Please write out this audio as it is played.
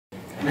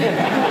So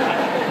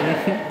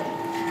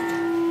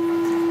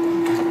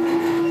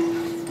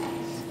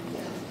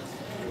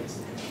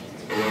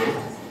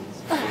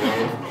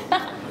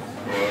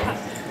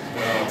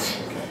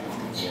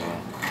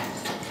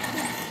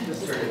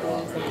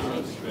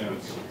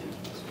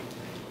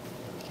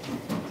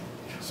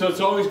it's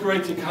always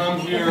great to come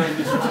here, and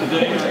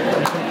today I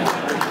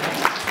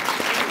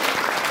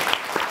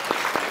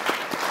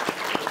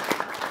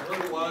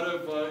heard a lot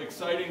of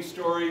exciting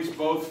stories,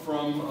 both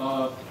from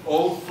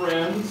old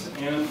friends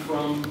and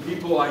from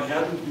people I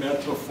hadn't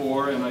met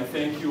before, and I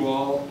thank you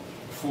all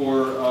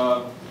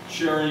for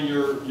sharing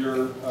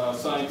your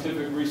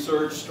scientific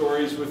research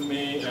stories with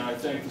me, and I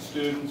thank the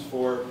students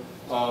for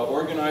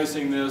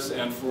organizing this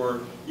and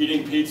for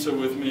eating pizza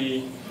with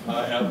me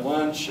at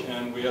lunch,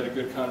 and we had a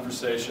good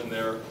conversation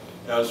there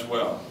as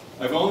well.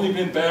 I've only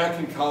been back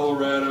in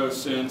Colorado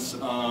since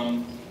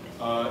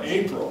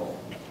April,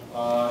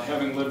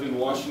 having lived in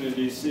Washington,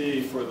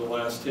 D.C. for the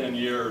last 10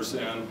 years,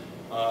 and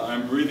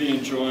I'm really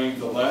enjoying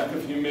the lack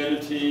of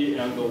humidity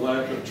and the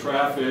lack of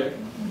traffic.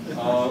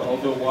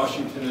 Although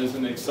Washington is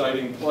an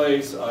exciting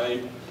place,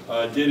 I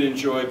did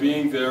enjoy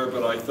being there,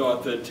 but I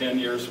thought that 10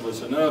 years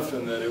was enough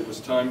and that it was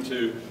time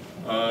to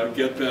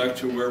get back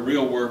to where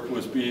real work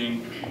was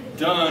being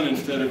done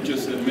instead of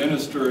just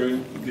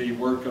administering the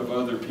work of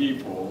other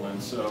people.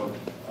 And so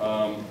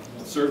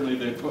certainly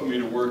they put me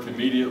to work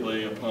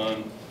immediately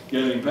upon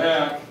getting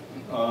back,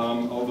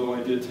 although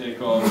I did take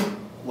off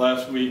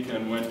last week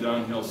and went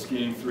downhill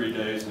skiing 3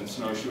 days and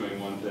snowshoeing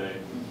 1 day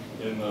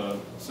in the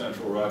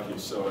Central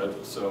Rockies, so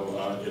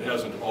it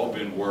hasn't all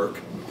been work.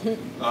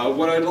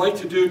 What I'd like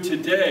to do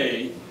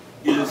today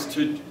is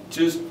to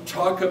just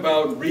talk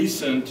about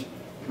recent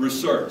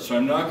research. So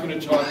I'm not going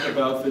to talk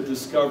about the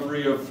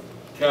discovery of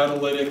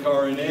catalytic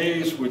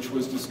RNAs, which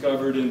was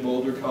discovered in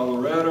Boulder,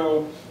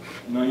 Colorado,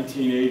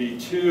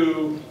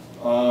 1982,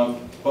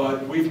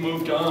 but we've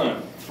moved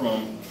on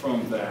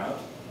from that.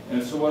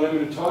 And so what I'm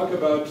going to talk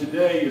about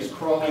today is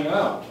crawling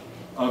out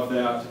of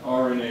that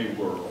RNA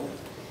world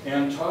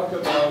and talk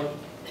about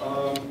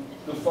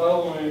the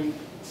following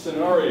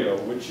scenario,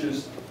 which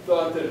is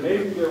thought that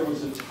maybe there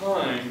was a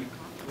time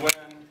when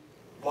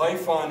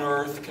life on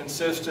Earth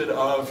consisted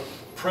of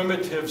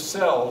primitive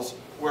cells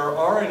where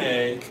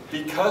RNA,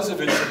 because of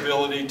its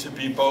ability to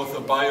be both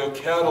a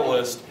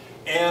biocatalyst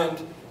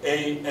and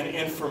an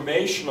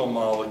informational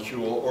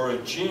molecule or a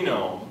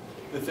genome,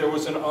 that there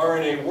was an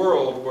RNA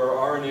world where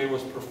RNA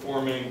was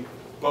performing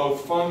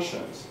both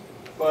functions.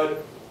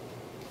 But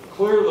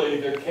clearly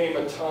there came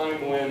a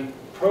time when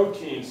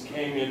proteins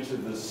came into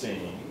the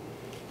scene.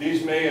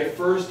 These may at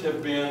first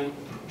have been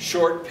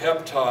short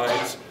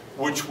peptides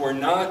which were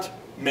not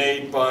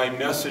made by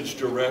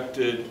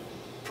message-directed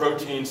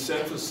protein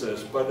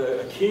synthesis, but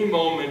a key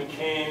moment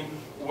came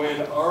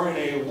when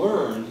RNA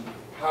learned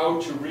how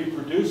to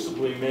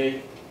reproducibly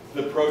make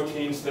the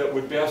proteins that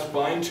would best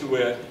bind to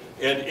it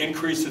and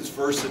increase its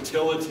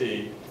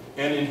versatility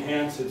and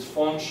enhance its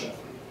function.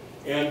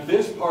 And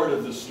this part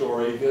of the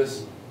story,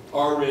 this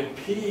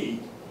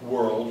RNP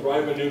world,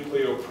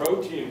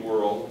 ribonucleoprotein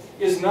world,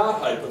 is not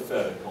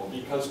hypothetical,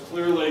 because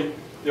clearly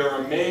there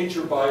are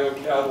major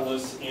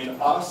biocatalysts in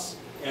us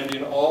and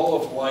in all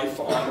of life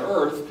on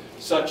Earth,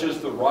 such as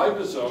the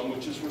ribosome,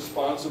 which is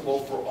responsible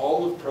for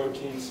all of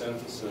protein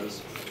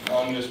synthesis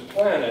on this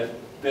planet,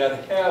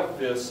 that have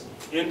this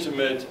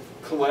intimate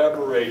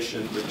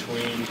collaboration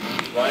between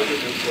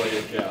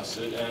ribonucleic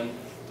acid and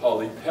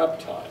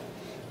polypeptide.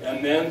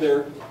 And then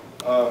there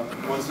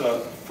was a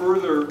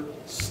further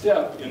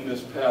step in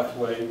this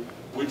pathway,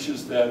 which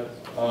is that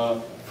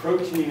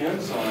protein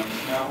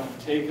enzymes now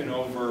have taken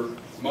over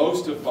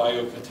most of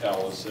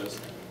biocatalysis,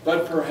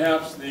 but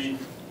perhaps the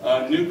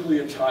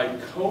nucleotide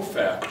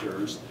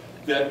cofactors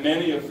that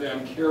many of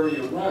them carry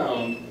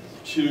around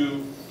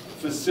to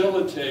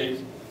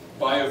facilitate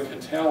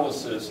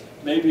biocatalysis,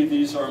 maybe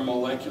these are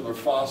molecular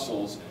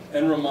fossils,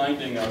 and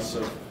reminding us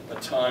of a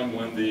time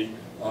when the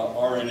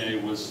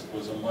RNA was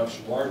a much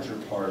larger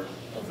part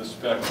of the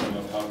spectrum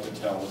of how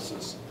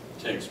catalysis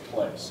takes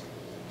place.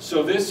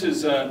 So this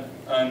is an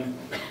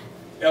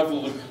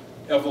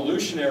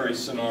evolutionary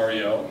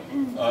scenario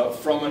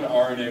from an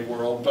RNA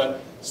world, but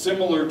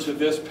similar to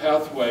this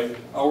pathway,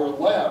 our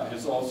lab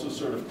has also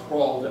sort of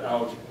crawled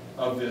out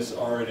of this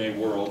RNA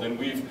world, and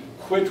we've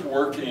quit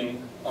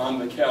working on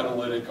the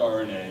catalytic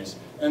RNAs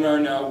and are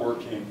now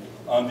working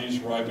on these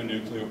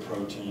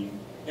ribonucleoprotein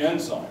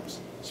enzymes.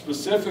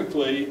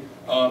 Specifically,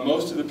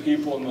 most of the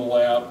people in the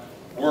lab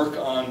work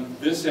on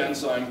this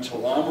enzyme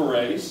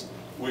telomerase,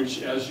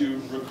 which, as you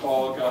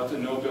recall, got the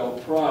Nobel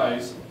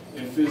Prize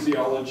in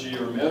physiology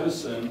or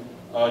medicine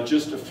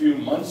just a few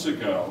months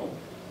ago.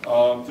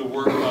 The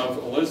work of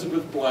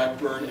Elizabeth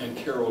Blackburn and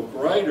Carol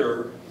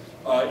Greider,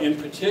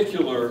 in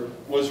particular,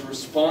 was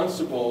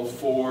responsible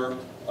for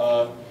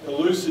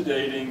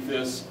elucidating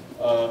this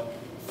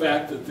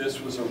fact that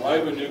this was a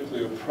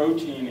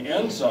ribonucleoprotein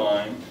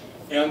enzyme,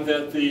 and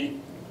that the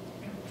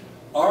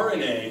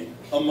RNA,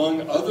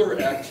 among other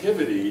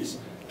activities,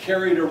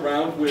 carried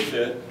around with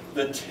it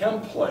the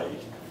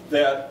template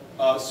that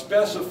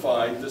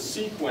specify the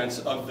sequence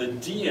of the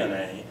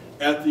DNA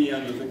at the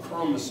end of the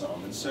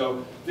chromosome. And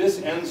so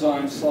this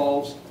enzyme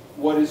solves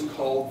what is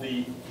called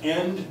the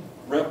end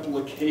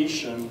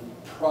replication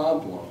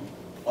problem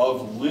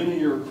of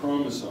linear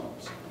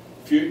chromosomes.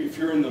 If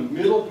you're in the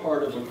middle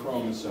part of a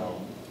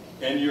chromosome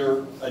and you're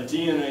a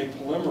DNA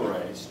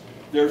polymerase,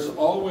 there's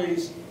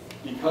always,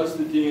 because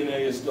the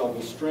DNA is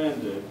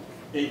double-stranded,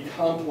 a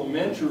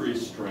complementary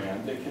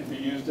strand that can be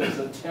used as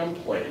a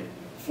template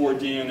for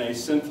DNA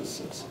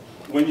synthesis.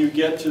 When you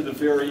get to the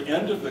very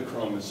end of the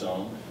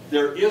chromosome,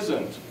 there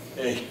isn't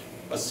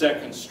a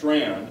second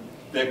strand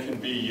that can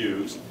be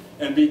used.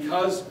 And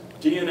because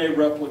DNA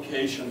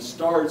replication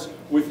starts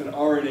with an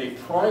RNA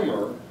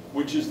primer,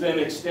 which is then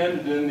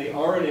extended and the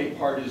RNA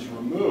part is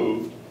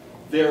removed,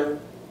 there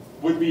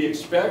would be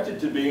expected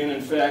to be, and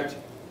in fact,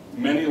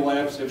 many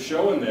labs have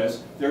shown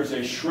this, there's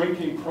a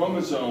shrinking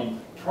chromosome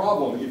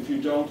problem if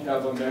you don't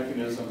have a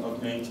mechanism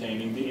of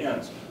maintaining the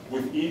ends.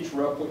 With each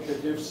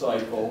replicative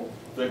cycle,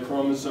 the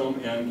chromosome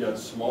end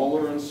gets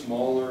smaller and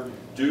smaller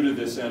due to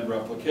this end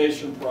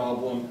replication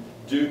problem,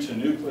 due to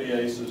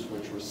nucleases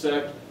which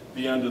resect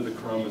the end of the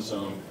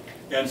chromosome.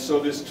 And so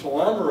this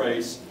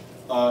telomerase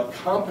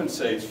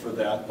compensates for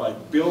that by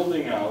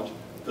building out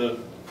the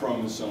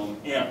chromosome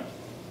end.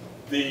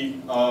 The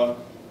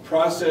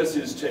process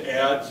is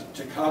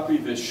to copy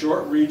this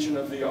short region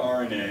of the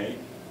RNA.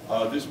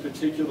 This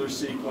particular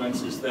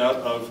sequence is that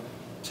of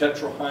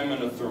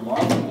Tetrahymena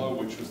thermophila,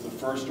 which was the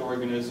first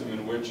organism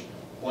in which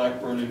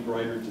Blackburn and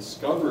Greiter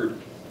discovered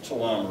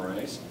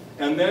telomerase.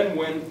 And then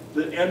when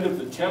the end of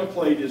the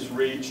template is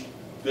reached,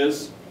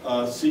 this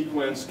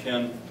sequence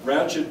can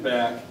ratchet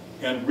back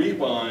and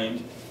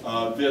rebind.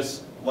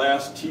 This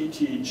last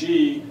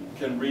TTG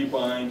can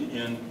rebind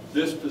in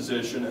this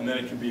position, and then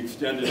it can be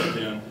extended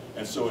again.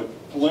 And so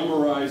it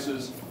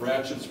polymerizes,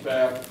 ratchets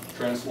back,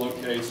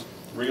 translocates,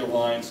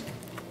 realigns,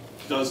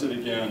 does it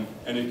again,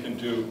 and it can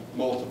do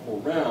multiple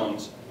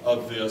rounds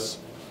of this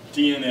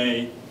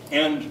DNA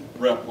end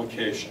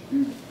replication.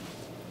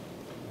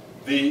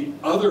 The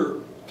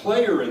other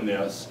player in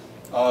this,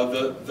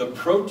 the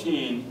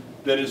protein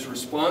that is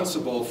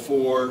responsible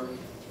for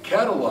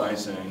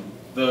catalyzing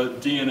the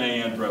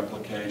DNA end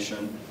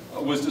replication,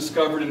 was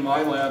discovered in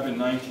my lab in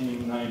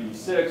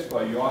 1996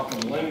 by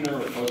Joachim Lindner,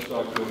 a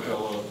postdoctoral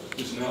fellow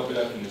who's now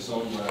back in his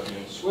own lab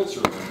in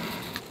Switzerland.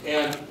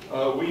 And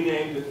we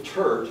named it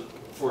TERT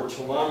for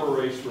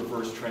telomerase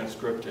reverse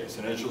transcriptase.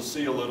 And as you'll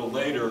see a little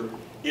later,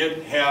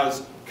 it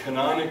has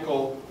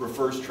canonical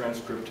reverse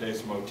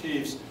transcriptase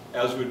motifs,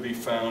 as would be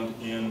found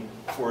in,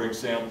 for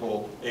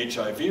example,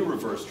 HIV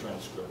reverse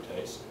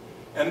transcriptase.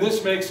 And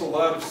this makes a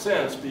lot of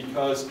sense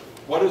because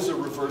what does a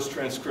reverse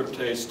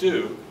transcriptase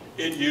do?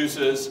 It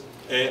uses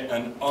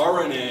an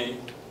RNA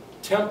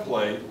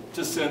template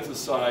to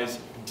synthesize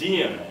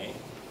DNA.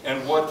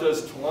 And what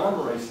does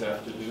telomerase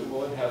have to do?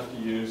 Well, it has to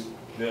use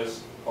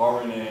this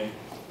RNA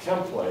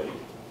template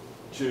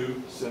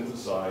to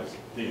synthesize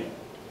DNA.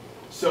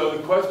 So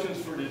the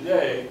questions for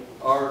today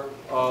are,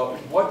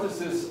 what does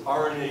this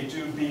RNA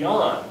do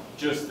beyond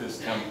just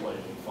this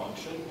templating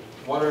function?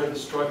 What are the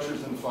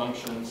structures and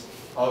functions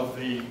of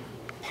the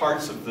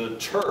parts of the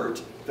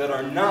TERT that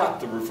are not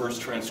the reverse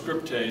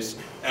transcriptase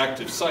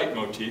active site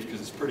motif, because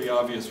it's pretty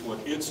obvious what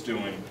it's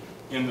doing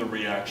in the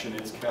reaction.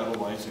 It's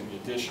catalyzing the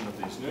addition of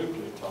these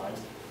nucleotides.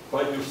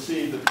 But you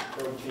see that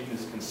the protein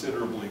is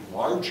considerably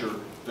larger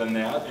than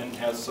that and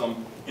has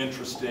some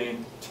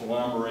interesting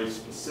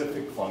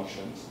telomerase-specific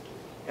functions.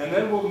 And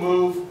then we'll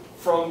move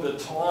from the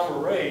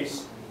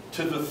telomerase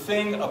to the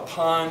thing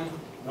upon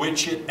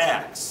which it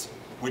acts,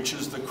 which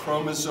is the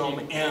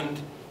chromosome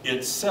end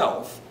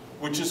itself,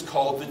 which is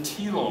called the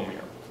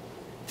telomere.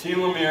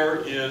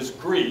 Telomere is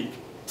Greek.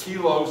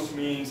 Telos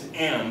means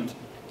end,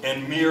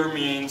 and mere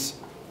means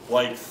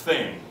like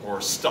thing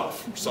or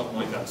stuff or something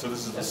like that. So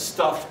this is the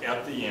stuff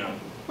at the end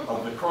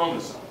of the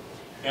chromosome.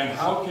 And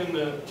how can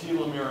the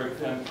telomeric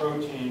then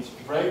proteins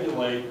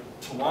regulate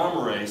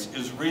telomerase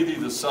is really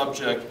the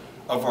subject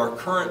of our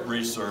current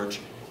research,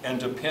 and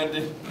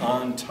depending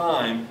on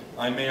time,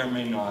 I may or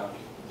may not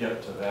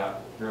get to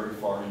that very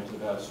far into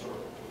that story.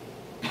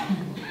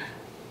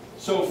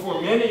 So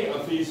for many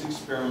of these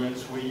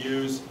experiments, we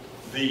use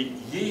the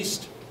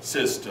yeast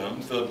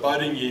system, the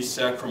budding yeast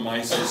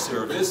Saccharomyces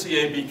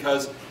cerevisiae,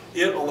 because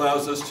it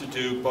allows us to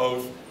do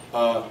both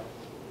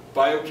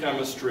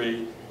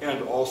biochemistry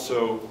and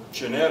also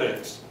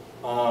genetics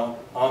on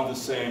the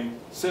same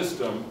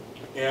system,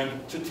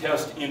 and to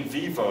test in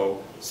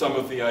vivo some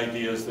of the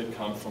ideas that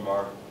come from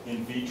our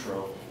in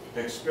vitro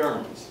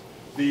experiments.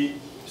 The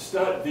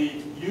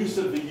use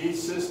of the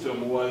yeast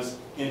system was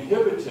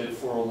inhibited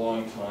for a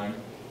long time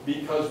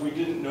because we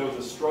didn't know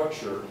the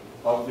structure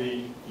of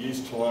the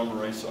yeast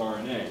telomerase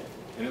RNA.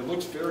 And it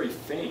looks very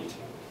faint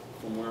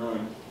from where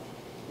I'm,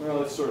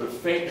 well, it's sort of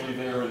faintly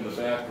there in the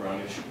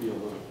background. It should be a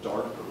little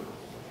darker.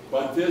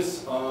 But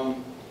this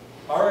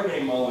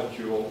RNA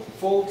molecule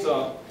folds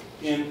up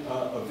in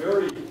a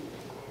very,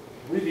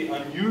 really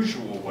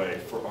unusual way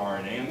for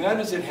RNA, and that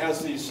is it has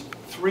these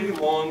three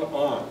long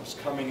arms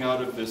coming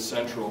out of this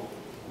central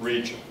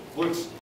region. What's